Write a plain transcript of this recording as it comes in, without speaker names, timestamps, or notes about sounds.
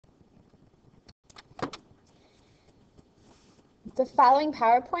The following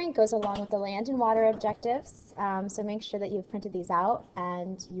PowerPoint goes along with the land and water objectives, so make sure that you've printed these out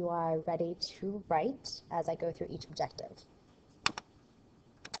and you are ready to write as I go through each objective.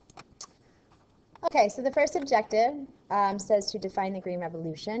 Okay, so the first objective says to define the Green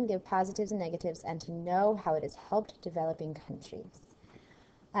Revolution, give positives and negatives, and to know how it has helped developing countries.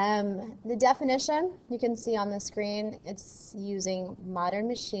 The definition you can see on the screen, it's using modern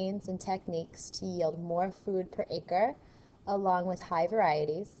machines and techniques to yield more food per acre along with high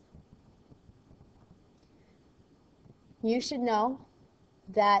varieties. You should know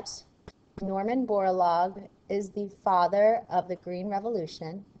that Norman Borlaug is the father of the Green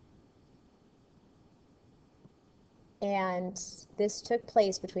Revolution, and this took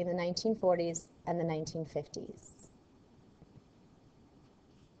place between the 1940s and the 1950s.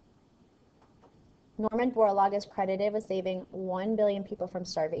 Norman Borlaug is credited with saving 1 billion people from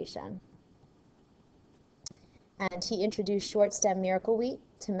starvation. And he introduced short stem miracle wheat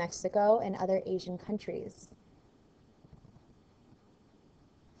to Mexico and other Asian countries.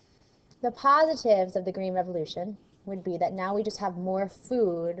 The positives of the Green Revolution would be that now we just have more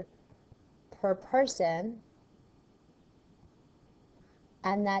food per person,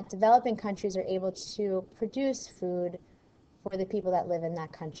 and that developing countries are able to produce food for the people that live in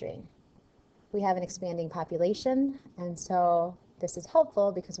that country. We have an expanding population, and so this is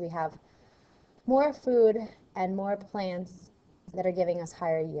helpful because we have more food and more plants that are giving us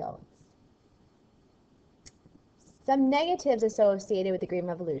higher yields. Some negatives associated with the Green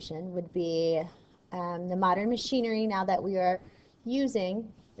Revolution would be the modern machinery now that we are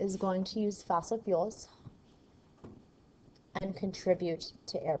using is going to use fossil fuels and contribute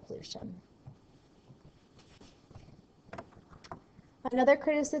to air pollution. Another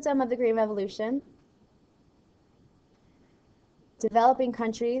criticism of the Green Revolution, developing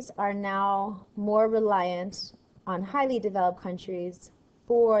countries are now more reliant on highly developed countries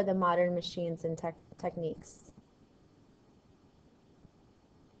for the modern machines and techniques.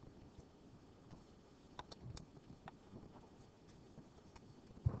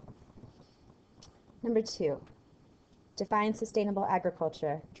 Number 2, define sustainable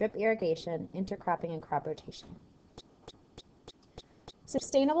agriculture, drip irrigation, intercropping, and crop rotation.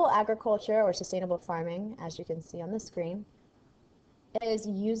 Sustainable agriculture, or sustainable farming, as you can see on the screen, is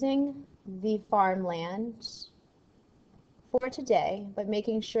using the farmland for today, but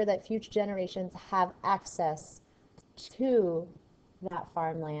making sure that future generations have access to that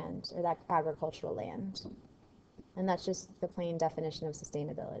farmland or that agricultural land. And that's just the plain definition of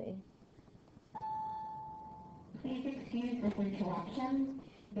sustainability. Please excuse this interruption.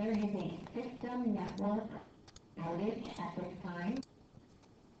 There is a system network outage at this time.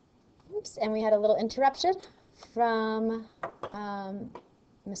 Oops, and we had a little interruption from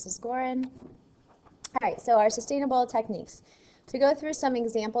Mrs. Gorin. All right, so our sustainable techniques. To go through some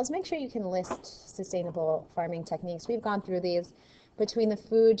examples, make sure you can list sustainable farming techniques. We've gone through these between the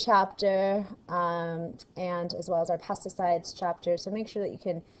food chapter and as well as our pesticides chapter, so make sure that you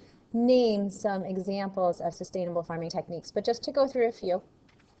can name some examples of sustainable farming techniques. But just to go through a few.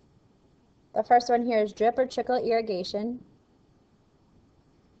 The first one here is drip or trickle irrigation.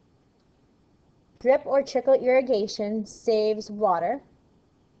 Drip or trickle irrigation saves water.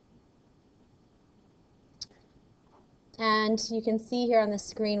 And you can see here on the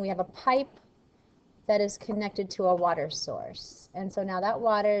screen we have a pipe that is connected to a water source. And so now that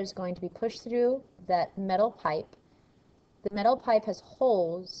water is going to be pushed through that metal pipe. The metal pipe has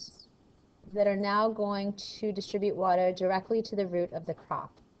holes that are now going to distribute water directly to the root of the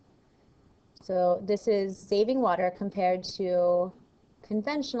crop. So this is saving water compared to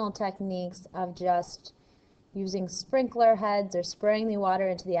conventional techniques of just using sprinkler heads or spraying the water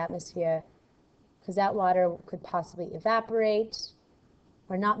into the atmosphere, because that water could possibly evaporate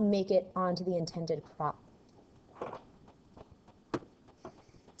or not make it onto the intended crop.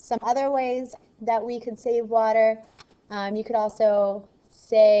 Some other ways that we could save water, you could also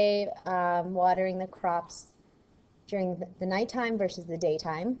save watering the crops during the nighttime versus the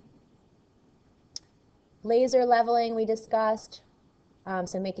daytime. Laser leveling we discussed,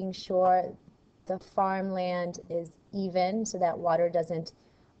 so making sure the farmland is even so that water doesn't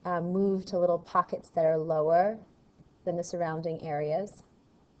move to little pockets that are lower than the surrounding areas.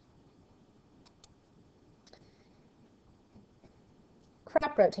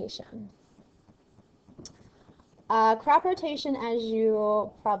 Crop rotation. Crop rotation, as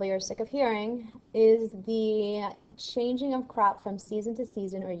you probably are sick of hearing, is the changing of crop from season to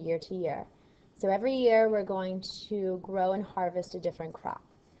season or year to year. So every year we're going to grow and harvest a different crop.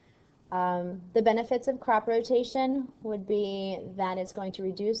 The benefits of crop rotation would be that it's going to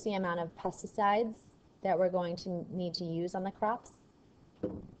reduce the amount of pesticides that we're going to need to use on the crops.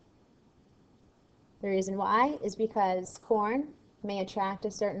 The reason why is because corn may attract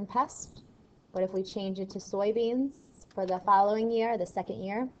a certain pest, but if we change it to soybeans for the following year, the second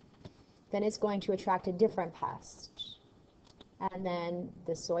year, then it's going to attract a different pest. And then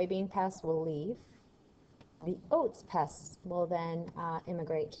the soybean pest will leave. The oats pest will then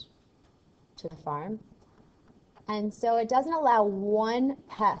immigrate to the farm. And so it doesn't allow one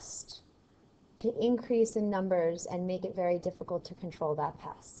pest to increase in numbers and make it very difficult to control that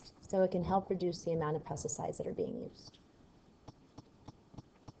pest. So it can help reduce the amount of pesticides that are being used.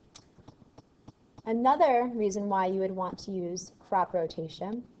 Another reason why you would want to use crop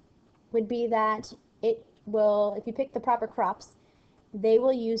rotation would be that it will, if you pick the proper crops, they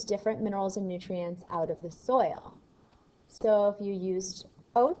will use different minerals and nutrients out of the soil. So if you used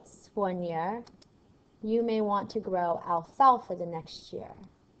oats one year, you may want to grow alfalfa the next year.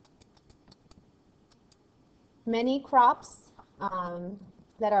 Many crops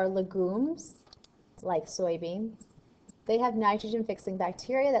that are legumes, like soybeans, they have nitrogen-fixing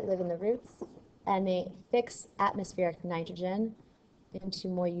bacteria that live in the roots, and they fix atmospheric nitrogen into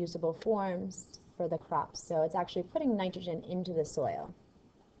more usable forms for the crops. So it's actually putting nitrogen into the soil.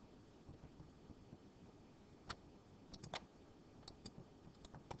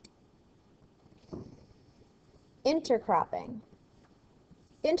 Intercropping.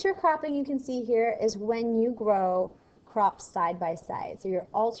 Intercropping, you can see here, is when you grow crops side by side. So you're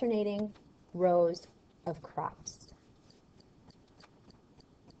alternating rows of crops.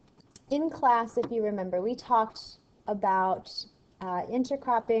 In class, if you remember, we talked about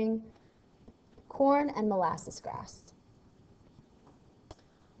intercropping corn and molasses grass.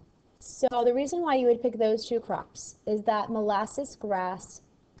 So the reason why you would pick those two crops is that molasses grass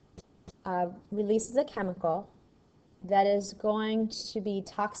releases a chemical that is going to be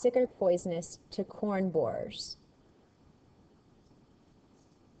toxic or poisonous to corn borers.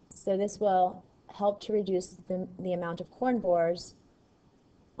 So this will help to reduce the amount of corn borers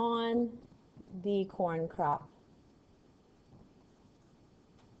on the corn crop.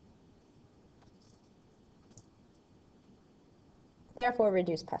 Therefore,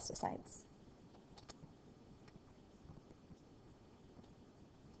 reduce pesticides.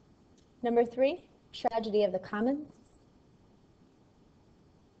 Number 3, tragedy of the commons.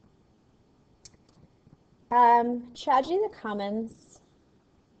 Tragedy of the commons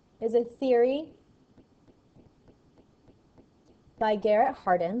is a theory by Garrett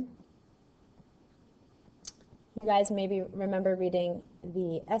Hardin. You guys maybe remember reading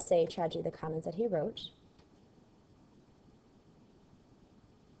the essay, Tragedy of the Commons, that he wrote.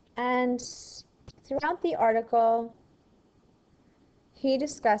 And throughout the article, he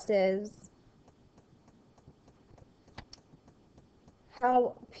discusses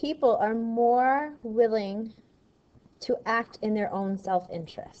how people are more willing to act in their own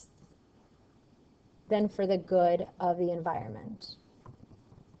self-interest than for the good of the environment.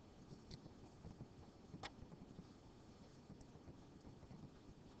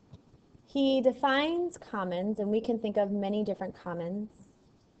 He defines commons, and we can think of many different commons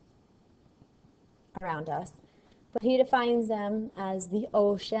around us, but he defines them as the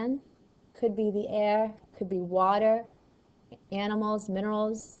ocean, could be the air, could be water, animals,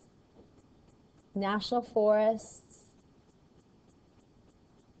 minerals, national forests,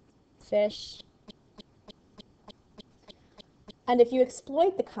 fish. And if you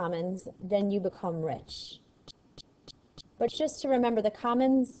exploit the commons, then you become rich. But just to remember, the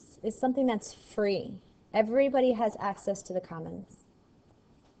commons is something that's free. Everybody has access to the commons.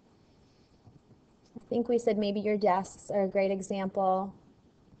 I think we said maybe your desks are a great example.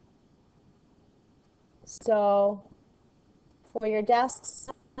 So for your desks,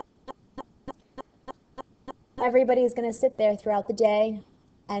 everybody's going to sit there throughout the day,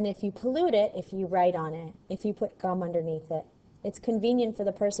 and if you pollute it, if you write on it, if you put gum underneath it, it's convenient for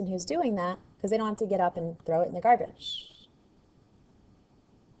the person who's doing that because they don't have to get up and throw it in the garbage.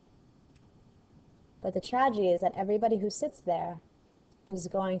 But the tragedy is that everybody who sits there is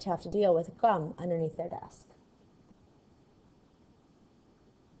going to have to deal with gum underneath their desk.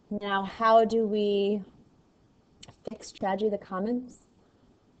 Now, how do we fix tragedy of the commons?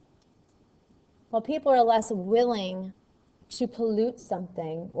 Well, people are less willing to pollute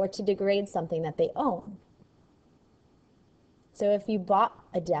something or to degrade something that they own. So if you bought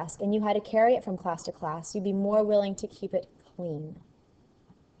a desk and you had to carry it from class to class, you'd be more willing to keep it clean.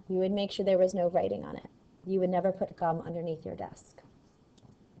 You would make sure there was no writing on it. You would never put gum underneath your desk.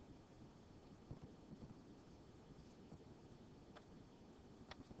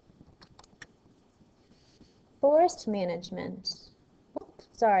 Forest management.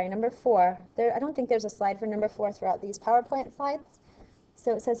 sorry, number 4. I don't think there's a slide for number 4 throughout these PowerPoint slides.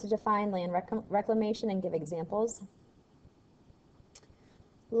 So it says to define land reclamation and give examples.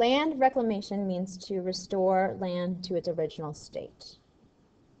 Land reclamation means to restore land to its original state.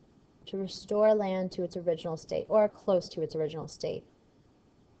 To restore land to its original state, or close to its original state.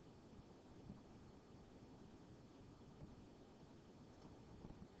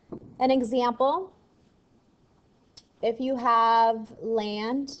 An example, if you have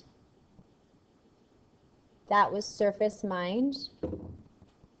land that was surface mined,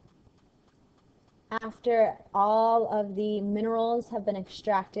 after all of the minerals have been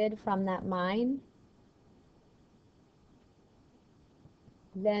extracted from that mine,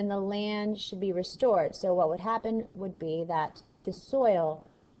 then the land should be restored. So what would happen would be that the soil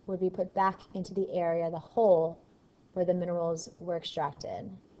would be put back into the area, the hole, where the minerals were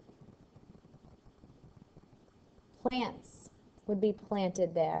extracted. Plants would be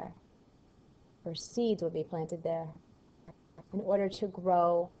planted there, or seeds would be planted there in order to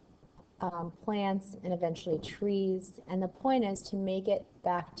grow plants and eventually trees. And the point is to make it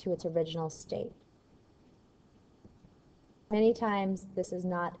back to its original state. Many times this is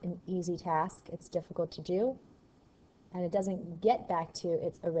not an easy task. It's difficult to do, and it doesn't get back to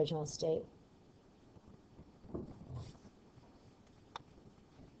its original state.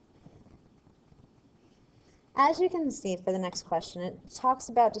 As you can see for the next question, it talks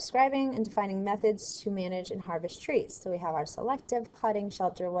about describing and defining methods to manage and harvest trees. So we have our selective cutting,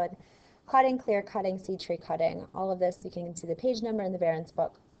 shelter wood cutting, clear cutting, seed tree cutting. All of this, you can see the page number in the Barron's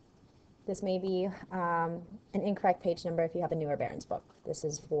book. This may be an incorrect page number if you have a newer Barron's book. This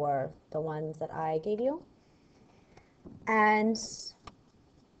is for the ones that I gave you. And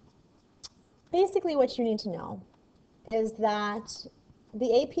basically what you need to know is that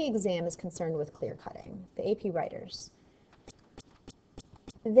the AP exam is concerned with clear cutting, the AP writers.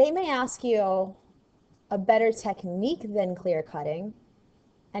 They may ask you a better technique than clear cutting,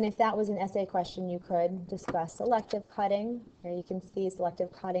 and if that was an essay question, you could discuss selective cutting. Here you can see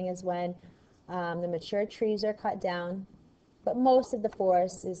selective cutting is when the mature trees are cut down, but most of the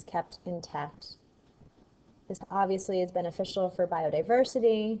forest is kept intact. This obviously is beneficial for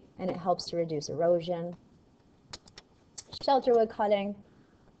biodiversity, and it helps to reduce erosion. Shelter wood cutting,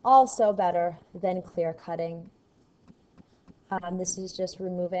 also better than clear cutting. This is just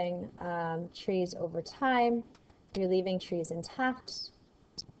removing trees over time. You're leaving trees intact.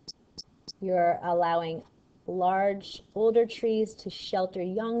 You're allowing large, older trees to shelter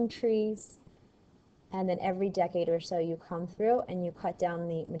young trees. And then every decade or so you come through and you cut down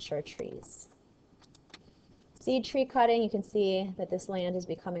the mature trees. Seed tree cutting, you can see that this land is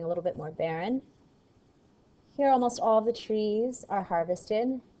becoming a little bit more barren. Here almost all of the trees are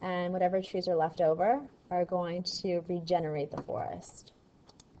harvested, and whatever trees are left over are going to regenerate the forest.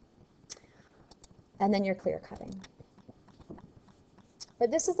 And then you're clear cutting.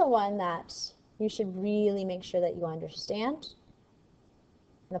 But this is the one that you should really make sure that you understand,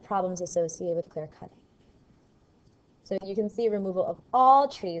 the problems associated with clear cutting. So you can see removal of all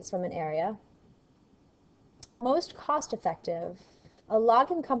trees from an area. Most cost effective, a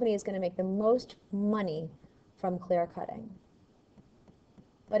logging company is going to make the most money from clear cutting,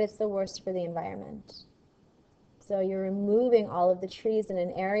 but it's the worst for the environment. So you're removing all of the trees in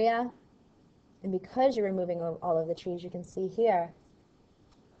an area, and because you're removing all of the trees, you can see here,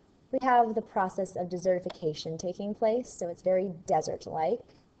 we have the process of desertification taking place, so it's very desert-like.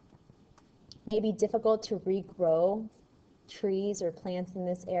 Maybe difficult to regrow trees or plants in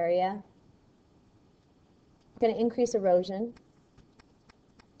this area. Going to increase erosion,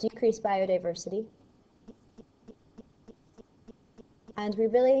 decrease biodiversity, and we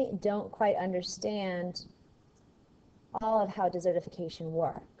really don't quite understand all of how desertification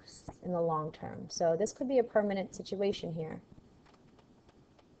works in the long term. So this could be a permanent situation here.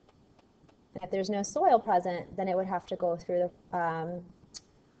 If there's no soil present, then it would have to go through the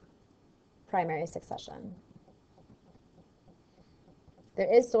primary succession. If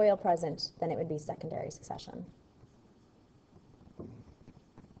there is soil present, then it would be secondary succession.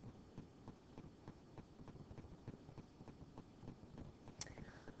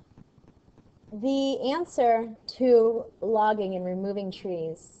 The answer to logging and removing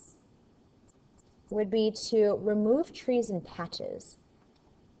trees would be to remove trees in patches.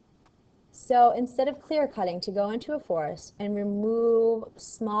 So instead of clear cutting, to go into a forest and remove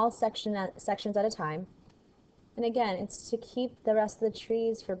small sections at a time. And again, it's to keep the rest of the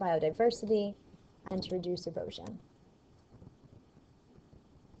trees for biodiversity and to reduce erosion.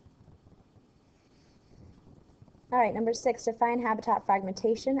 All right, number 6, define habitat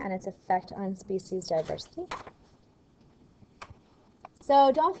fragmentation and its effect on species diversity. So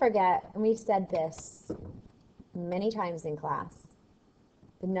don't forget, and we've said this many times in class,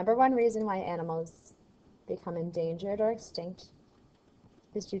 the number one reason why animals become endangered or extinct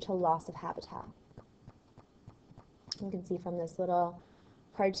is due to loss of habitat. You can see from this little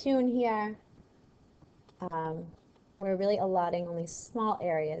cartoon here, we're really allotting only small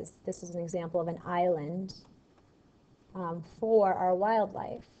areas. This is an example of an island for our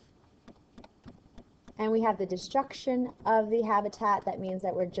wildlife. And we have the destruction of the habitat. That means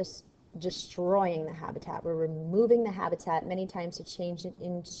that we're just destroying the habitat. We're removing the habitat many times to change it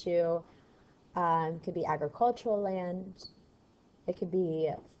into, could be agricultural land. It could be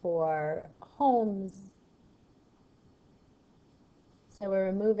for homes. So we're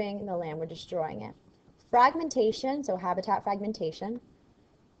removing the land, we're destroying it. Fragmentation, so habitat fragmentation,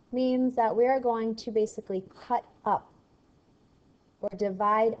 means that we are going to basically cut up or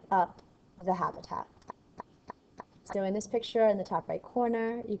divide up the habitat. So in this picture in the top right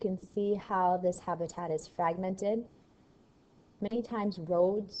corner, you can see how this habitat is fragmented. Many times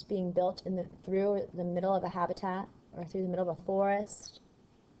roads being built through the middle of a habitat or through the middle of a forest.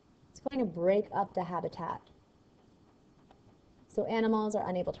 It's going to break up the habitat. So animals are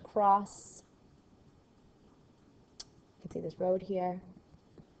unable to cross. You can see this road here.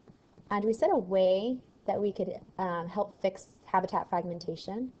 And we said a way that we could help fix habitat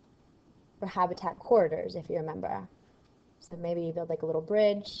fragmentation or habitat corridors, if you remember. So maybe you build like a little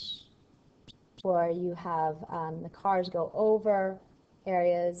bridge, or you have the cars go over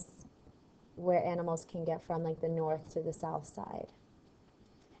areas where animals can get from like the north to the south side.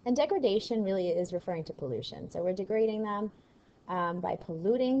 And degradation really is referring to pollution. So we're degrading them by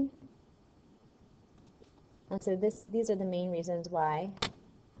polluting. And so these are the main reasons why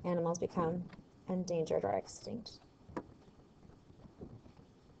animals become endangered or extinct.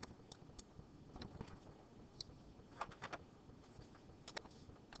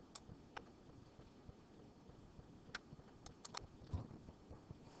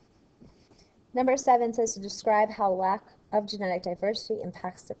 Number 7 says to describe how lack of genetic diversity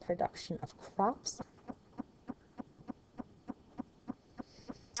impacts the production of crops.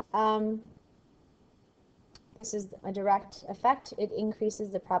 This is a direct effect. It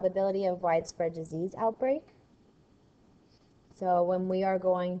increases the probability of widespread disease outbreak. So when we are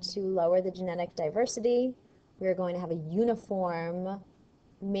going to lower the genetic diversity, we are going to have a uniform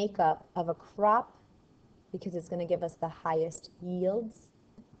makeup of a crop because it's going to give us the highest yields.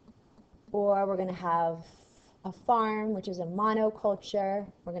 Or we're going to have a farm, which is a monoculture.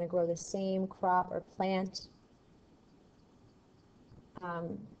 We're going to grow the same crop or plant.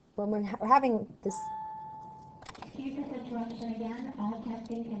 When we're having this... Excuse this interruption again. All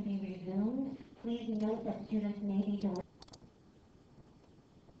testing can be resumed. Please note that students may be delayed.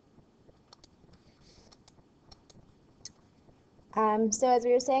 So as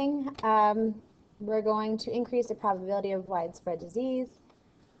we were saying, we're going to increase the probability of widespread disease.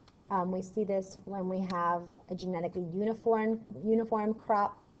 We see this when we have a genetically uniform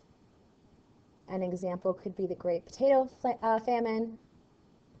crop. An example could be the Great Potato Famine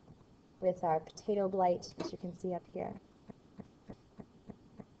with our potato blight, as you can see up here.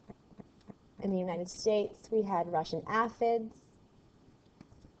 In the United States, we had Russian aphids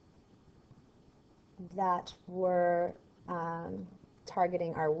that were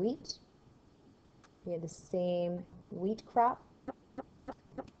targeting our wheat. We had the same wheat crop.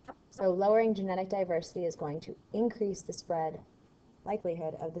 So lowering genetic diversity is going to increase the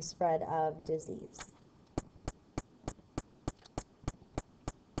likelihood of the spread of disease.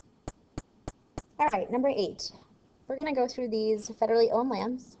 All right, number 8. We're going to go through these federally owned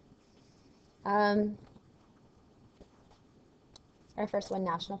lands. Our first one,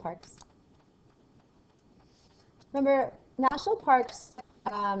 national parks. Remember, national parks,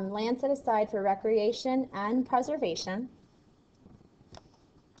 land set aside for recreation and preservation.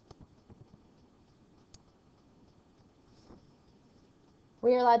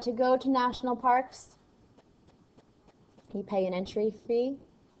 We are allowed to go to national parks. You pay an entry fee.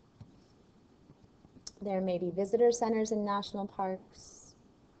 There may be visitor centers in national parks.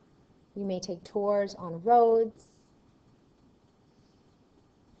 You may take tours on roads.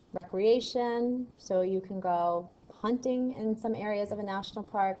 Recreation, so you can go hunting in some areas of a national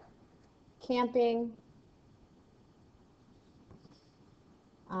park, camping,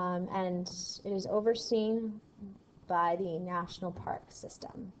 and it is overseen by the national park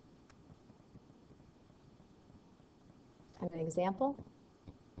system. And an example,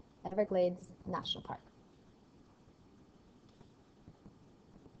 Everglades National Park.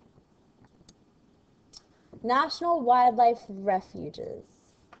 National wildlife refuges.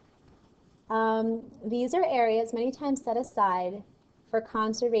 These are areas many times set aside for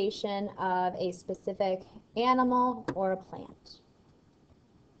conservation of a specific animal or a plant.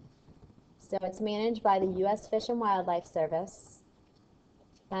 So it's managed by the U.S. Fish and Wildlife Service.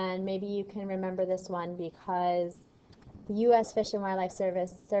 And maybe you can remember this one because the U.S. Fish and Wildlife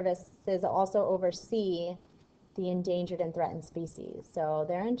Services also oversee the endangered and threatened species. So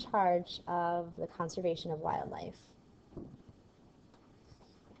they're in charge of the conservation of wildlife.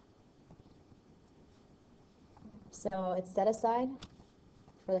 So it's set aside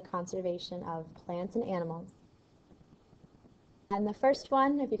for the conservation of plants and animals. And the first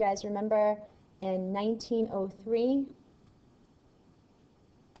one, if you guys remember, in 1903,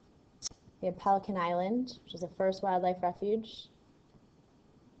 we had Pelican Island, which is the first wildlife refuge,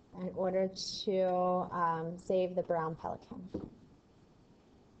 in order to save the brown pelican.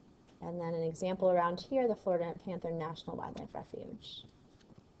 And then an example around here, the Florida Panther National Wildlife Refuge.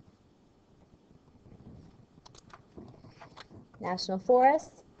 National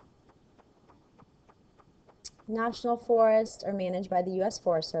forests. National forests are managed by the U.S.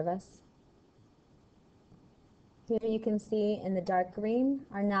 Forest Service. Here you can see in the dark green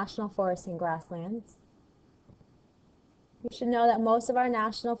are national forests and grasslands. You should know that most of our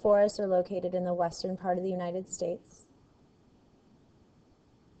national forests are located in the western part of the United States.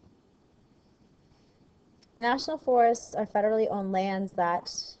 National forests are federally owned lands that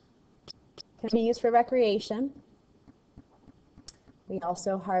can be used for recreation. We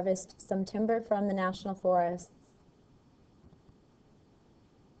also harvest some timber from the national forests.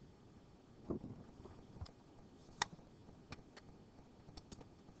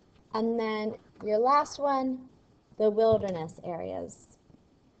 And then your last one, the wilderness areas.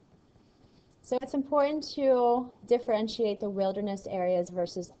 So it's important to differentiate the wilderness areas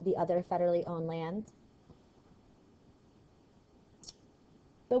versus the other federally owned lands.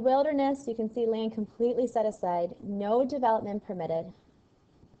 The wilderness, you can see land completely set aside, no development permitted,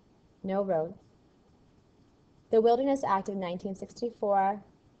 no roads. The Wilderness Act of 1964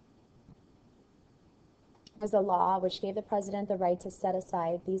 was a law which gave the president the right to set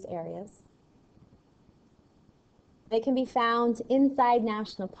aside these areas. They can be found inside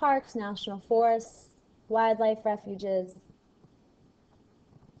national parks, national forests, wildlife refuges,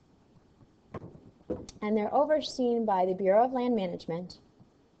 and they're overseen by the Bureau of Land Management,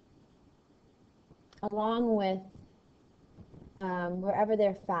 along with wherever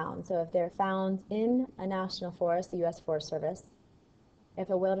they're found. So if they're found in a national forest, the U.S. Forest Service. If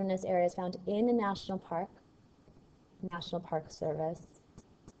a wilderness area is found in a national park, National Park Service.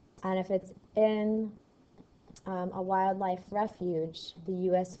 And if it's in a wildlife refuge, the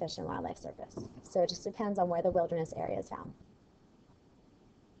U.S. Fish and Wildlife Service. So it just depends on where the wilderness area is found.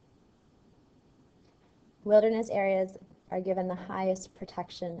 Wilderness areas are given the highest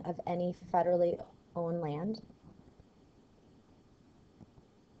protection of any federally owned land.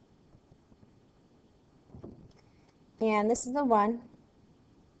 And this is the one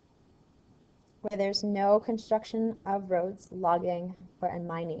where there's no construction of roads, logging, or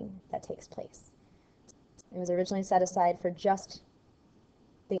mining that takes place. It was originally set aside for just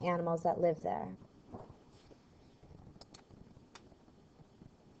the animals that live there.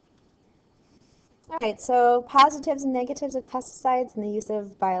 All right, so positives and negatives of pesticides and the use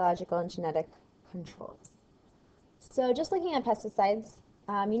of biological and genetic controls. So just looking at pesticides,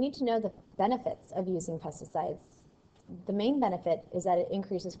 you need to know the benefits of using pesticides. The main benefit is that it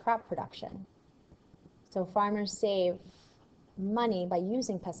increases crop production. So farmers save money by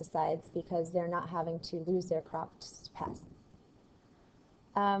using pesticides because they're not having to lose their crops to pests.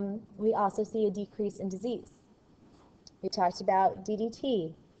 We also see a decrease in disease. We talked about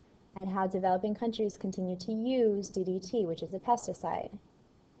DDT and how developing countries continue to use DDT, which is a pesticide.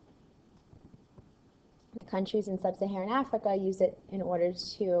 The countries in sub-Saharan Africa use it in order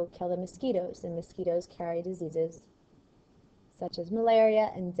to kill the mosquitoes, and mosquitoes carry diseases such as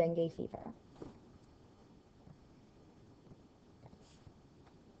malaria and dengue fever.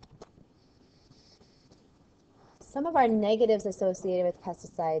 Some of our negatives associated with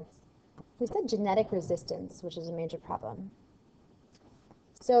pesticides, we said genetic resistance, which is a major problem.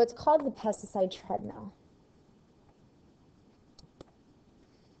 So it's called the pesticide treadmill.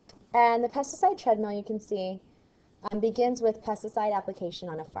 And the pesticide treadmill, you can see, begins with pesticide application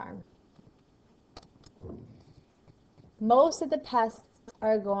on a farm. Most of the pests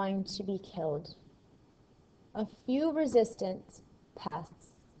are going to be killed. A few resistant pests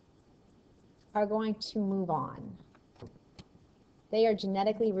are going to move on. They are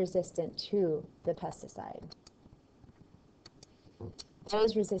genetically resistant to the pesticide.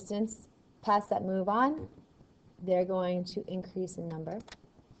 Those resistance pests that move on, they're going to increase in number.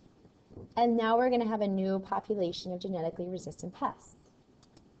 And now we're going to have a new population of genetically resistant pests.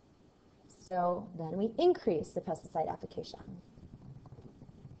 So then we increase the pesticide application.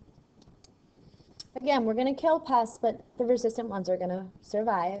 Again, we're going to kill pests, but the resistant ones are going to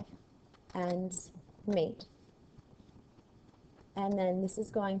survive and mate. And then this is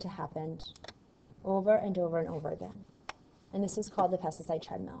going to happen over and over and over again. And this is called the pesticide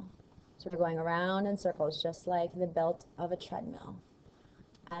treadmill. So we're going around in circles, just like the belt of a treadmill.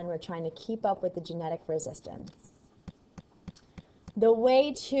 And we're trying to keep up with the genetic resistance. The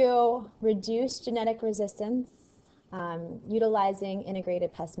way to reduce genetic resistance, utilizing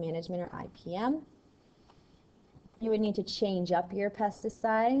integrated pest management or IPM, you would need to change up your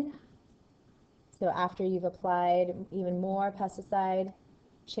pesticide. So after you've applied even more pesticide,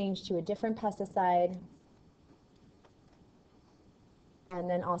 change to a different pesticide. And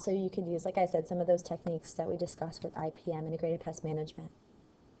then also you can use, like I said, some of those techniques that we discussed with IPM, integrated pest management,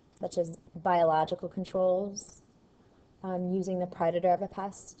 such as biological controls, using the predator of a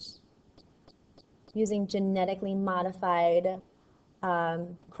pest, using genetically modified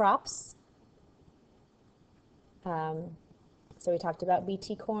crops. So we talked about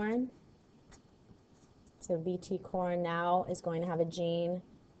BT corn. So BT corn now is going to have a gene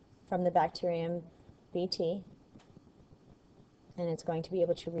from the bacterium BT, and it's going to be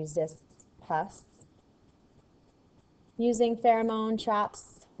able to resist pests. Using pheromone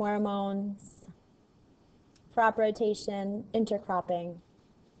traps, hormones, crop rotation, intercropping.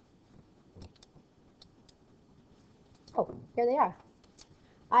 Oh, here they are.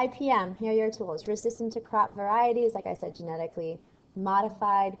 IPM, here are your tools. Resistant to crop varieties, like I said, genetically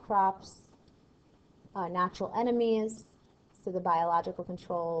modified crops, natural enemies, so the biological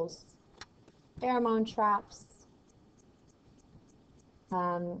controls, pheromone traps,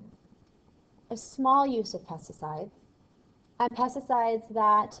 a small use of pesticides, and pesticides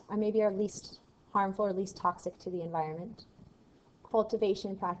that are maybe least harmful or least toxic to the environment.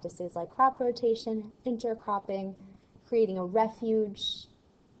 Cultivation practices like crop rotation, intercropping, creating a refuge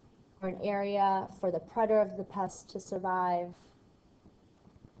or an area for the predator of the pest to survive.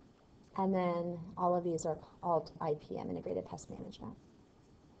 And then all of these are called IPM, integrated pest management.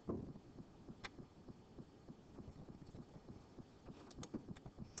 All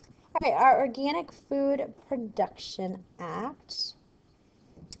right, our Organic Food Production Act.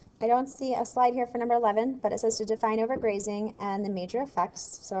 I don't see a slide here for number 11, but it says to define overgrazing and the major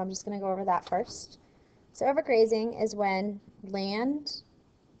effects. So I'm just going to go over that first. So overgrazing is when land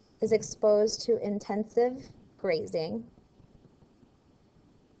is exposed to intensive grazing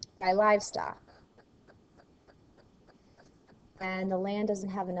by livestock, and the land doesn't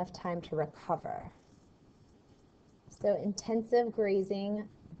have enough time to recover. So intensive grazing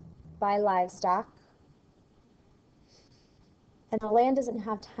by livestock, and the land doesn't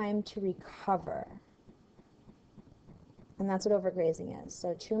have time to recover. And that's what overgrazing is.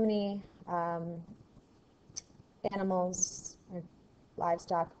 So too many animals or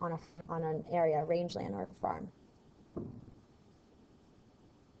livestock on an area, rangeland or farm.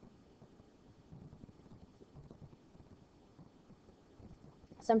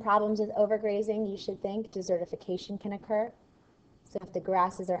 Some problems with overgrazing, you should think desertification can occur. So if the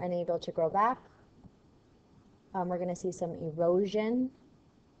grasses are unable to grow back, we're going to see some erosion.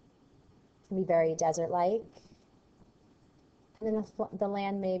 It can be very desert-like. And then the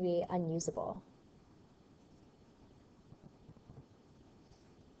land may be unusable.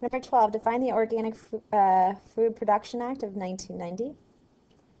 Number 12, define the Organic Food Production Act of 1990.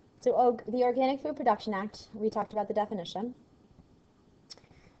 So the Organic Food Production Act, we talked about the definition.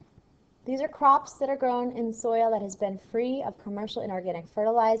 These are crops that are grown in soil that has been free of commercial inorganic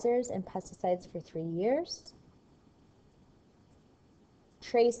fertilizers and pesticides for 3 years.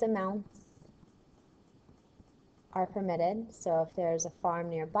 Trace amounts are permitted. So if there's a farm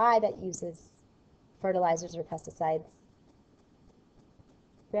nearby that uses fertilizers or pesticides,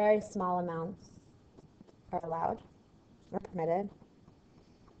 very small amounts are allowed or permitted.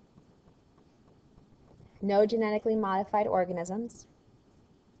 No genetically modified organisms.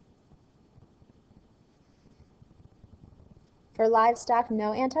 For livestock,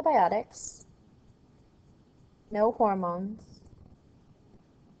 no antibiotics, no hormones,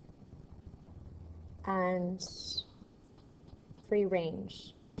 and free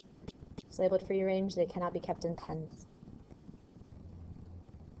range. It's labeled free range, they cannot be kept in pens.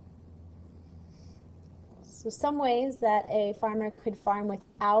 So some ways that a farmer could farm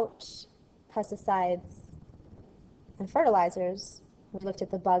without pesticides and fertilizers. We looked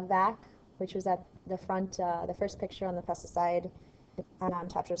at the bug vac, which was at the front, the first picture on the pesticide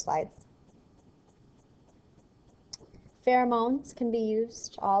chapter slides. Pheromones can be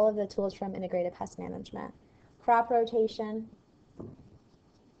used, all of the tools from integrated pest management. Crop rotation,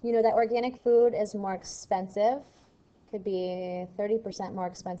 You know that organic food is more expensive, could be 30% more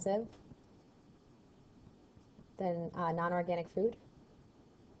expensive than non-organic food.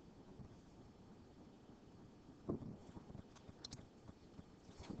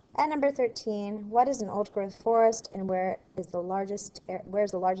 And number 13, what is an old growth forest and where's the largest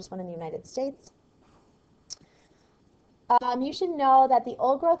one in the United States? You should know that the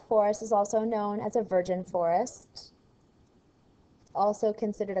old growth forest is also known as a virgin forest. Also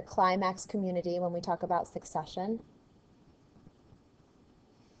considered a climax community when we talk about succession.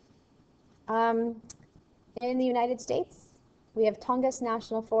 In the United States, we have Tongass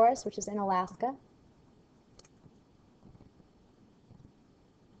National Forest, which is in Alaska.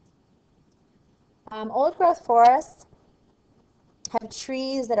 Old growth forests have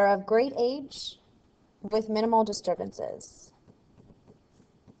trees that are of great age with minimal disturbances.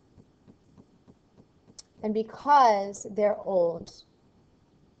 And because they're old,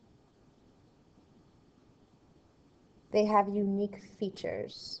 they have unique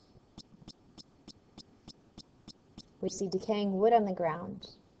features. We see decaying wood on the ground,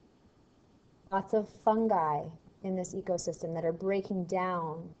 lots of fungi in this ecosystem that are breaking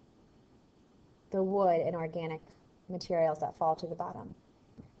down the wood and organic materials that fall to the bottom.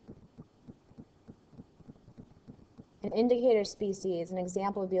 An indicator species, an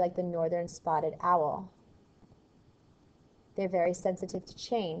example would be like the northern spotted owl. They're very sensitive to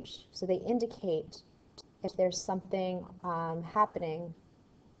change, so they indicate if there's something happening,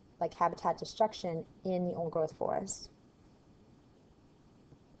 like habitat destruction, in the old growth forest.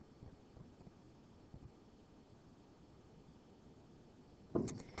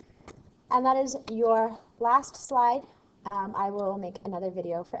 And that is your last slide. I will make another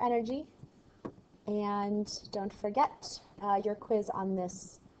video for energy. And don't forget your quiz on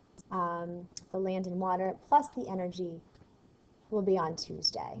this, the land and water plus the energy will be on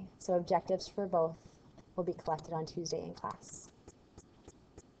Tuesday. So objectives for both will be collected on Tuesday in class.